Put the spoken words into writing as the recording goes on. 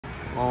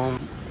Hello.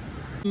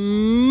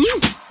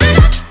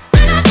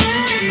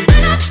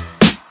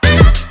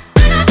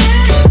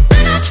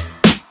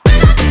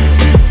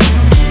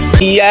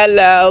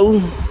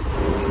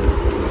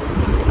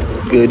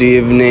 Good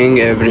evening,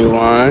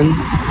 everyone.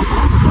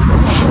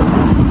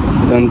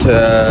 Don't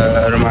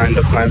remind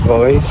of my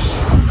voice,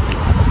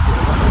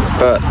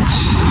 but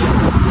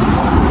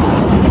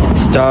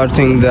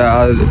starting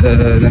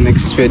the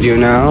next video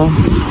now.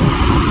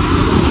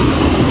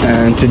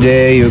 And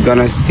today you're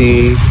gonna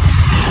see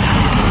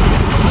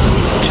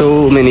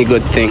too many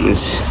good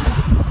things.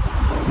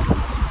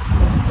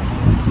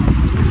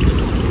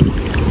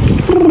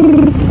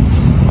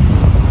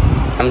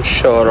 I'm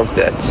sure of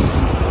that.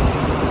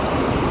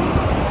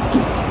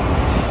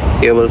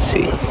 You will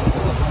see.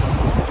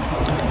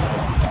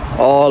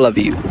 All of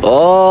you.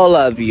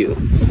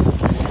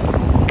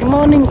 Good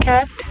morning,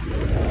 cat.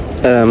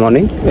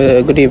 Morning.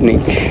 Good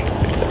evening.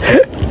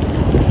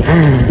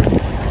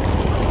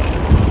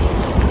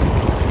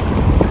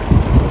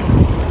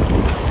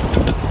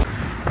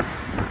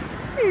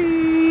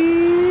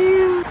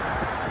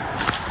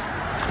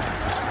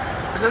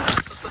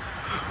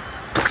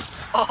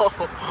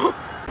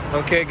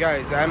 Okay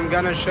guys, I'm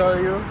gonna show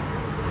you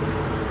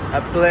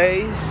a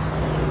place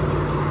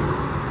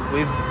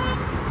with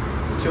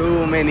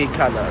too many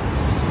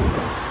colors.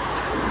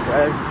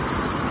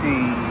 Let's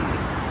see.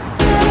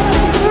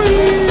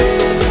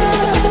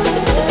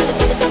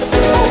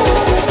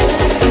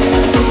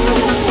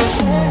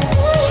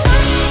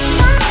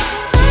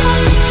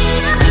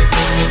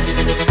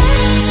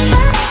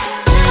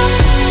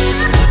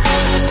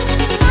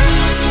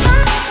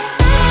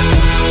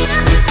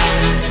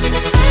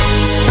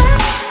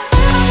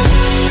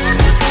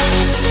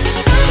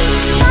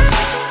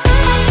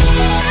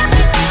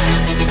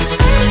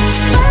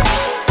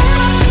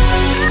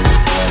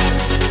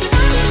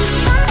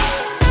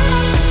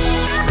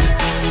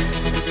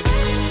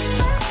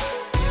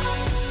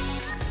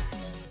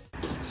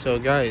 So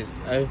guys,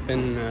 I have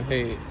been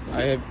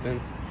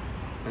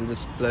in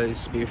this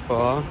place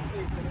before,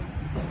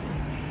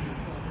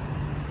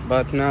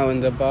 but now in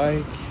the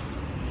bike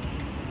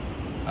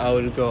I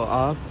will go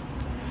up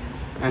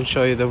and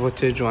show you the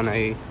footage when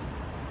I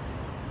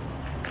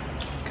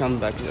come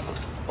back down.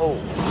 Oh,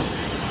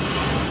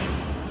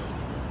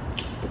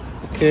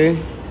 okay.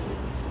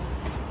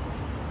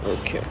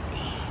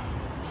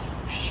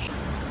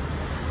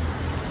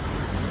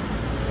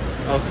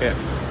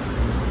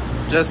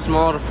 Just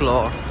more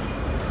floor.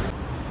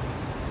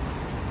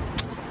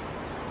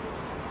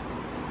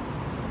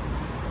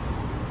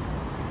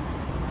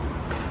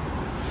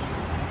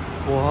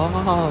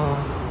 Wow.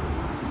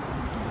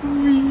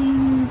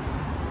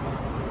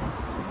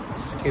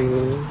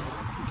 School.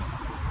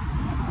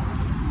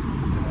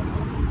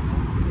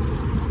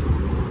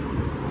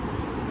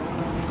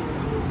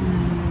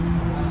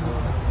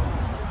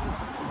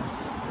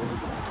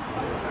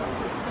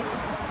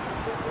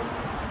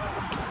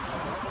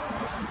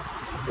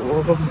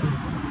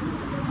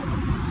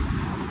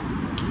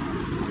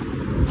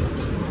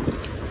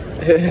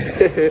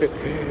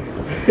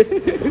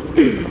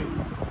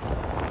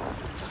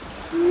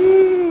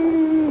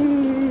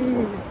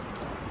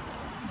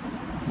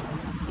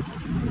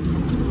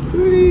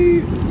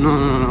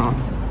 No.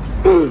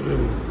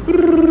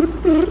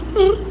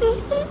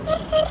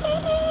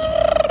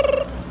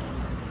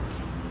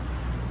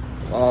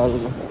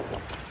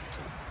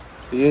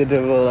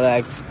 Beautiful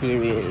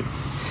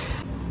experience.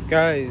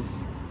 Guys,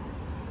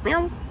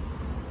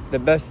 the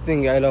best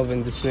thing I love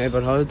in this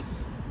neighborhood,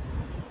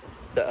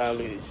 the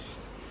alleys.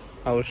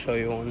 I will show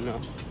you one now.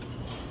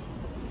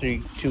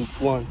 3, 2,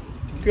 1,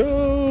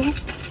 go!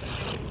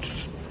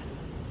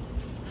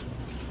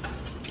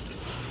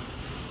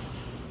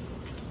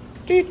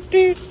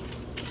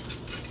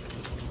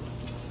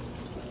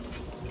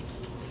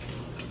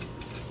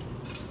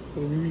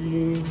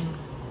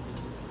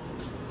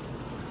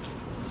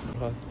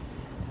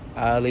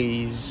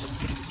 Alleys.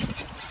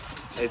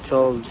 I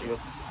told you,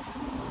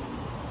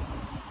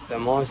 the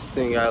most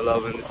thing I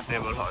love in this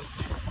neighborhood.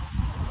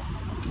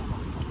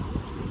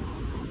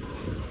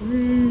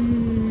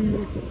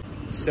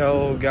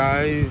 So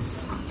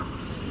guys,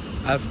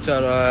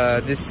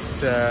 after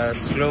this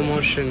slow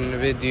motion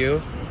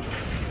video,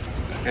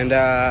 and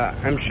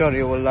I'm sure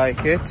you will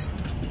like it,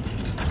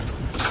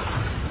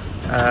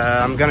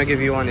 I'm gonna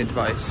give you one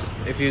advice.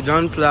 If you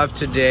don't laugh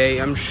today,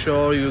 I'm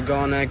sure you're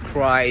gonna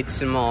cry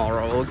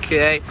tomorrow,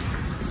 okay?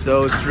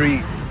 So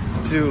 3,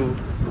 2,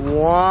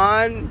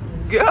 1,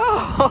 go!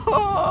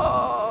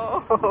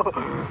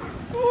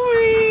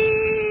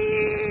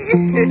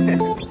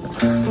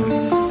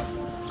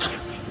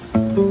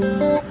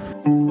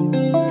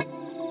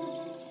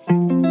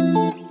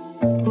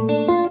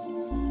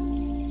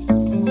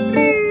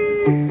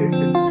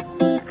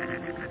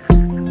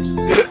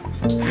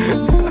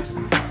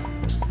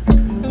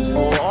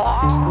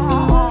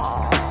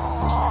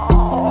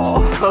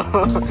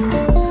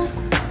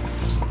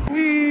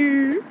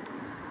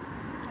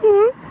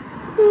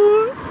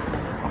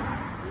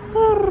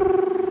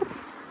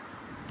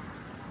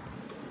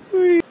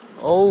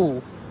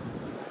 Oh,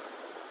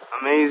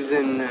 amazing.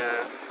 amazing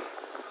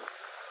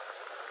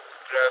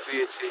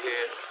graffiti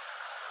here.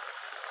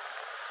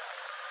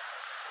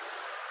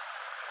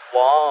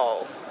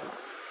 Wow.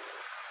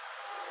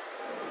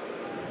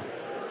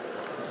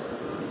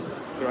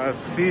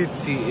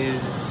 Graffiti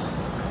is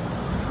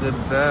the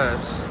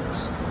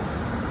best.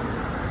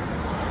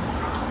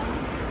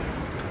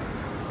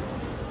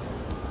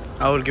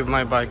 I will give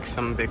my bike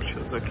some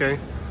pictures, okay?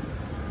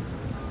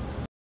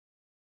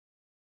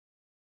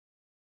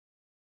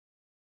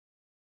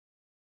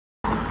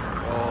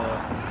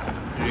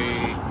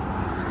 3,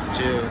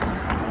 2,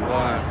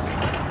 1.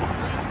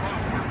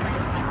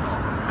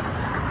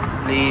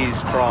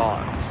 Please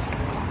cross.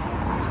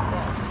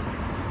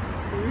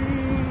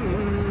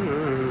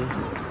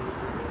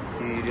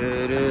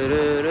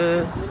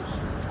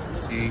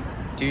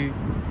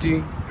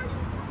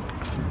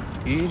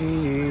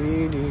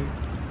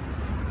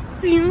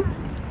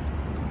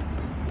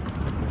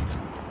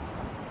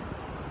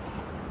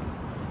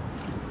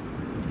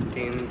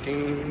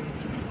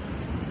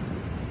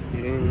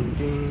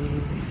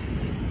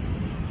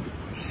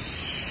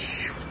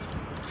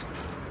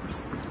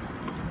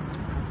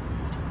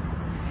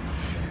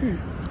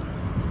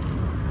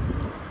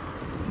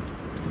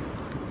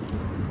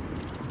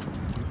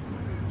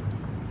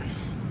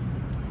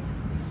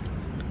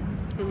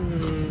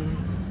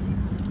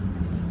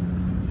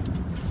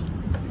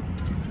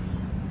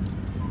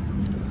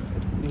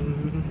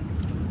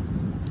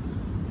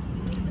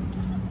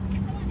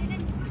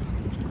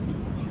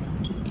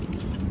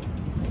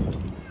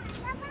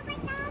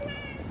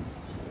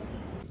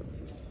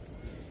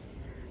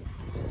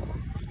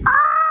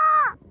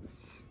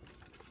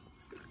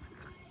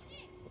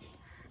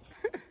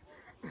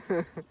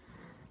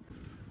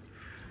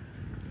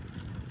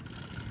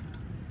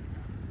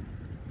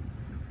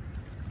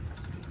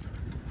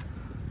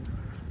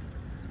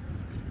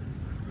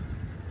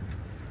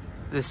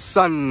 The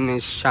sun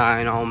is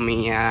shining on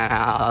me and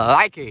I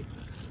like it.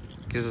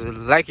 Cause I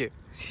like it.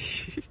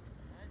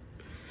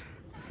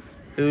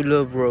 Who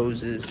love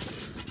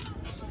roses?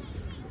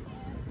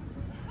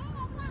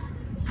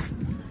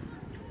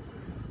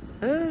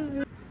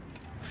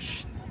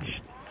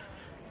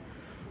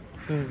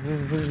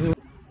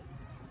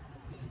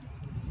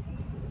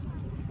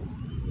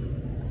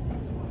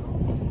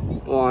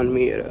 One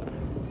meter,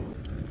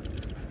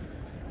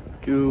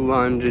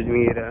 200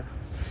 meter,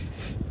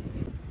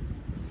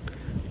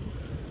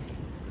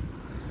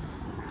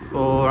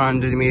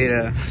 400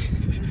 meter,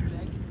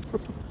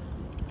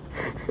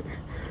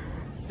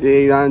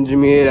 600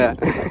 meter,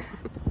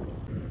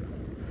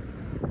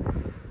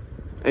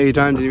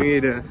 800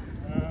 meter,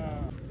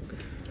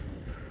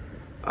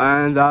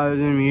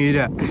 1,000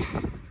 meter.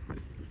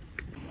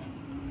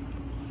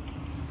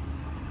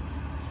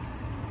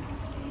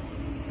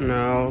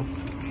 No.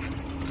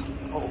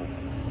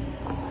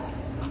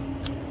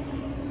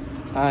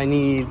 I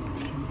need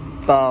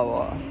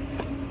power.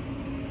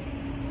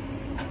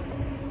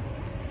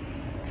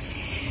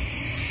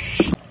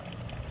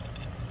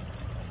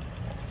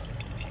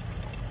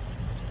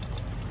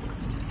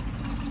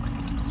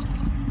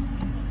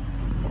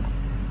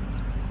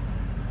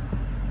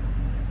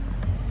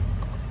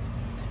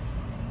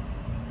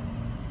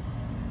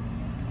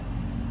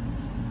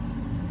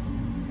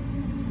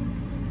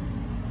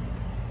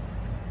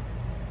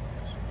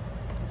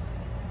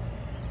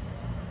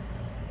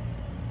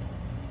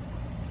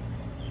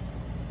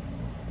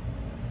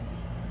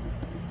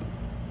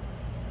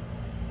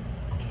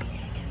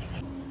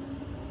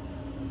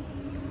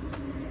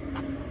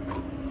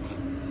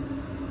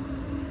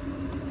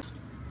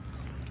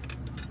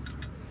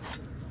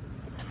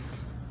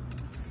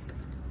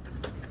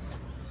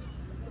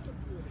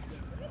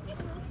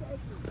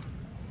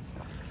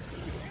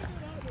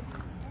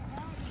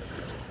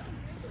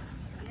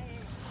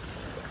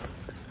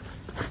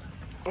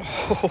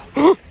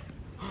 Oh.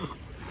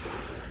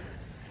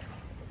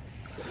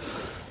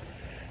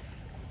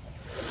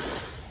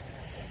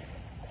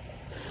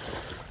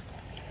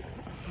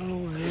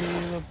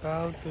 Oh,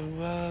 about the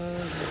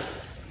ride.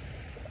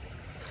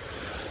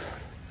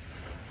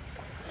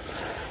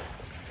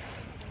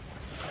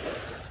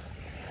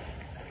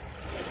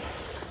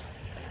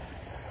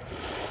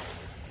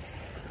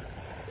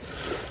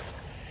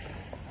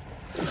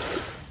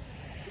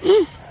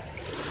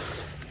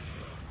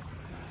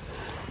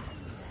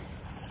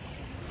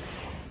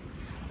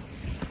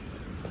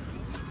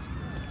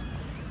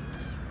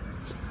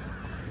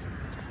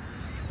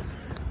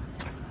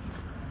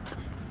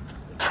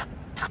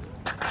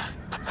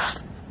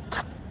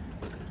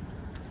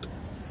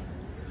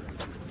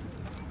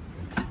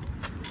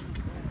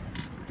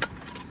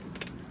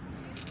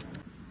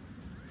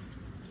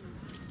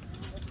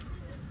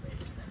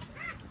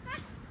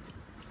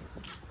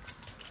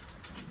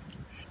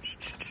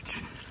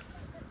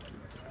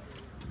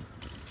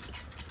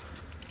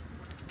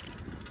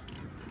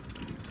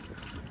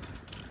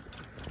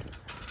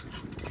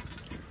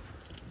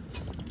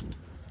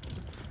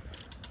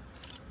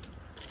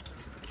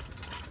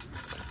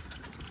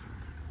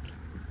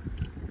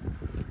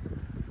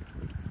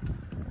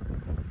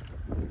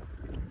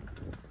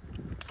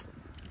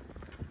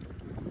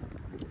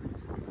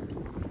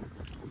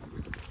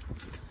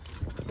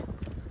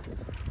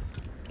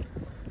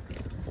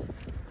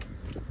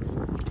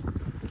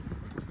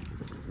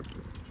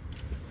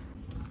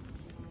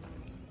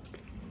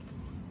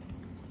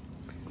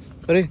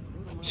 فريد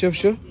شوف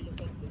شوف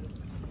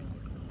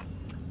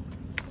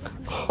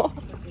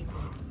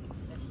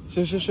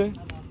شوف شوف شوي.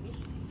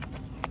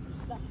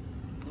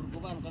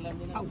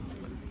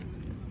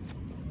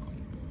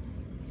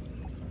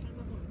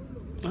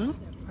 ها؟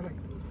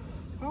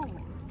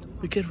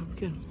 Be careful, be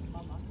careful.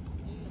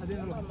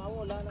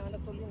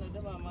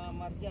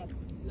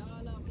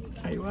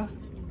 ايوه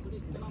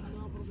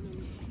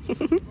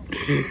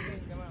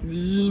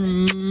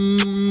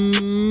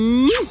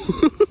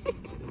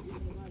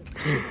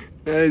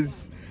Nice,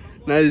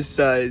 nice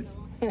size.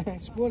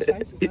 small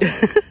size.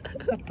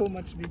 Not too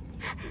much big.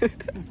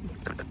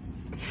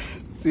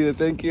 See you,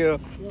 thank you.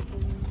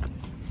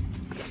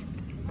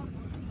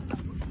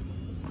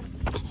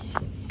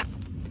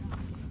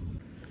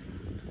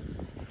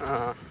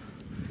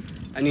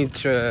 I need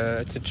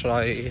to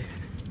try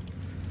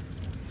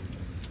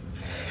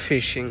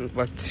fishing,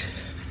 but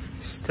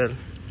still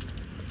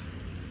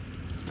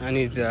I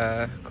need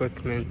the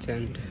equipment,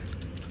 and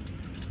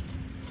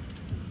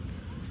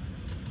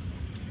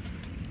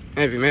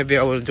maybe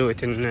I will do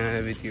it in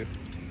a video.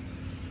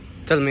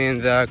 Tell me in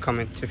the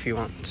comments if you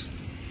want.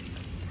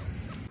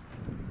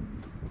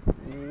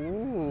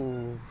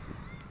 Ooh.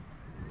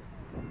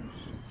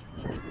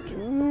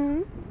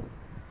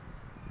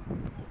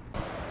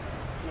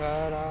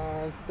 But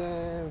I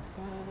set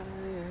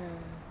fire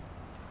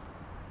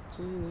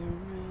to the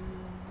rain.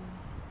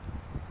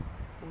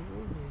 Oh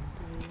my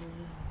God.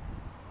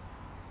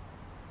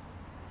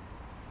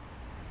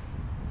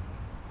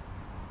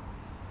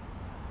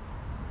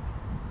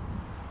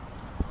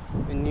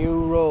 A new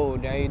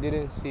road, I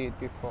didn't see it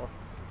before,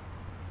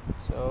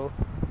 so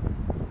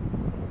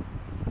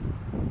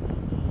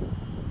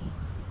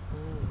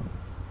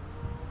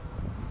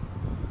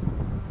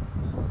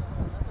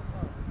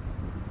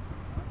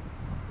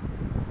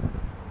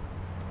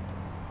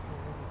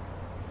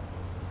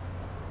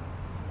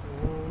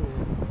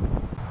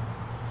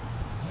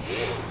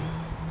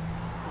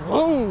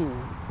Woo!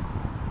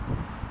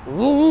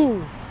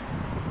 Woo!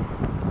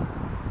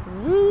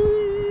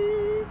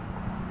 Woo!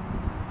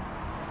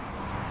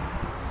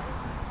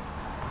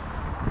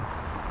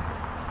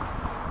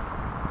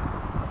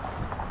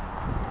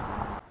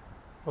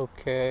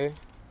 Okay,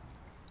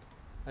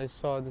 I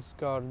saw this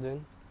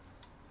garden.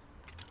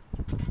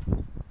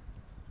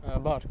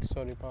 Park,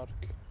 sorry, park.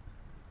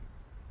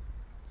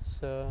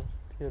 It's a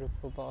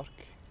beautiful park.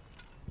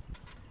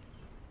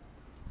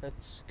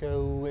 Let's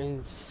go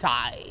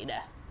inside.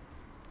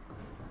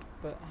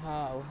 But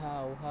how?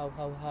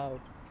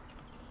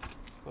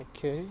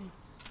 Okay.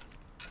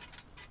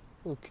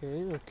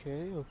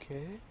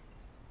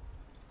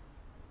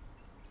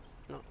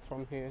 Not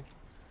from here.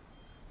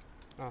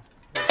 Ah.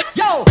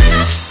 Yo!